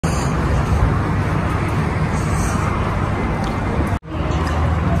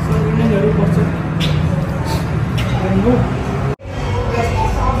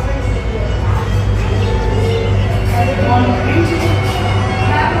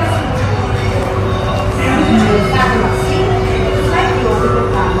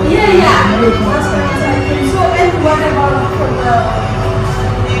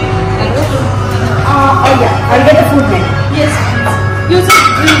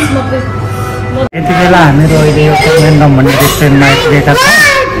यति बेला हामीहरू अहिले एउटा रेन्डम भन्ने रेस्टुरेन्टमा आइपुगेका छौँ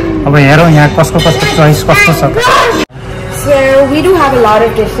अब हेरौँ यहाँ कसको चोइस कस्तो छ So we do have a lot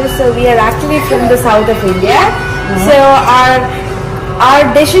of dishes. So we are actually from the south of India. So our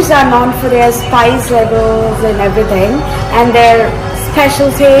dishes are known for their spice levels and everything, and their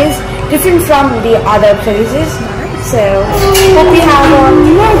specialties different from the other places. So hope we have one.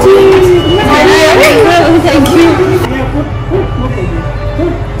 Thank you.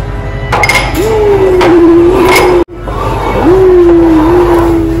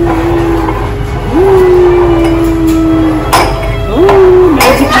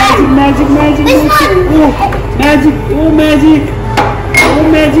 Magic, oh magic, oh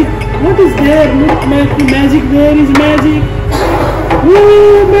magic, what is there? Look, magic, there is magic.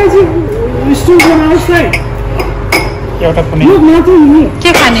 Oh magic, still from outside. Look, nothing here.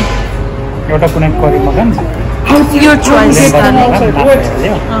 के खाने एउटा कुनै curry मगान Your choice.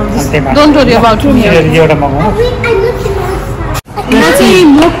 Don't worry about me. एउटा मगाउँ म चाहिँ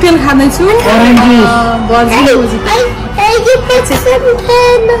मोकटेल खाँदैछु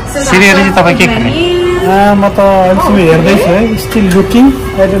serially तपाईँ के खाने म त अहिलेसम्म हेर्दैछु है still looking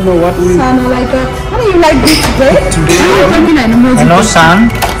I don't know what we सानालाई त you like this bread hello सान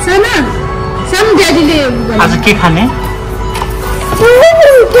साना साम ड्याडीले आज के खाने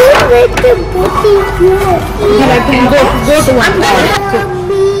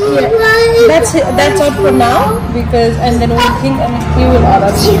That's all for now because and then we'll think and we will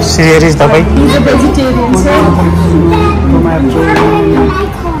order. Serious तपाईँ He's a vegetarian, so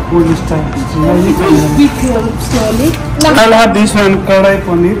slowly. I'll have this one kadai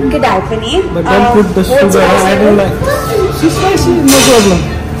paneer. Kadai paneer. But don't put the sugar. I don't like. It's spicy, no problem.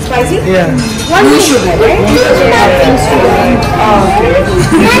 Spicy? Yeah. One sugar, right?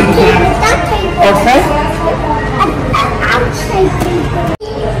 Okay.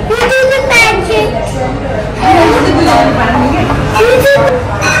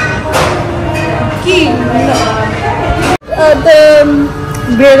 The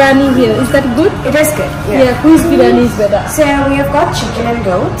biryani here, is that good? It is good. Yeah, whose biryani is better? So we have got chicken and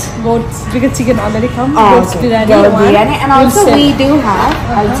goat. Goats, because chicken already comes. Oh, Goat's okay. biryani. Goat biryani, and also we do have.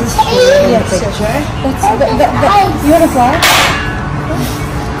 I'll just show you the picture. That's you want to try?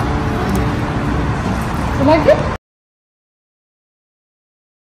 You like it?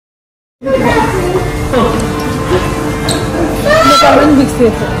 Look, I'm in big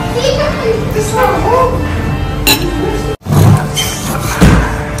space.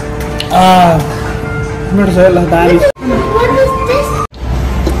 What is this?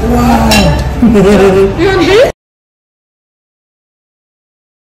 Wow! You want this?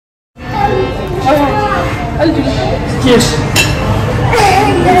 I'll do it. Cheers.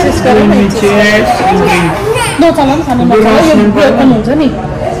 Cheers. No, salam.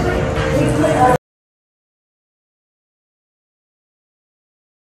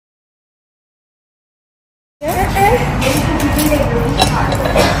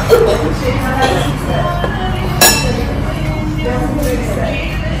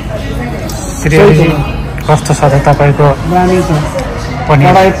 Serially कस्तो छ त तपाईको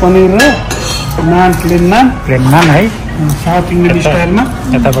कडाई पनीर र naan plain naan है south Indian स्टाइलमा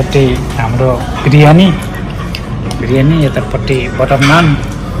यतापट्टि हाम्रो बिरयानी यतापट्टि बटर नान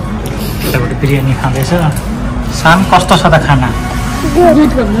यतापट्टि बिरयानी खाँदैछ सान कस्तो छ त खाना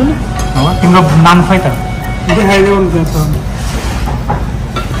हो तिम्रो नाम खै त देखाइदेऊ न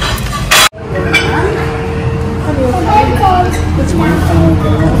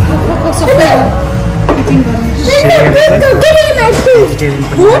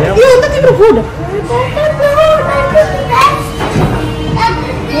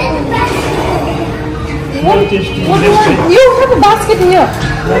You have a basket here.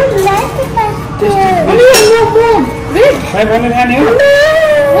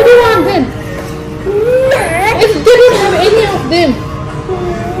 What do you want then? If they don't have any of them.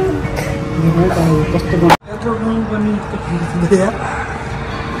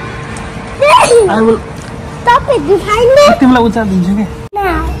 I will stop it behind me. तिमीलाई उचाल दिन्छु के No.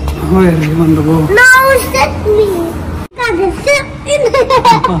 Where you want to go? No, set me. God, set me.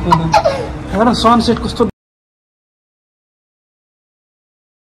 हेर sunset कस्तो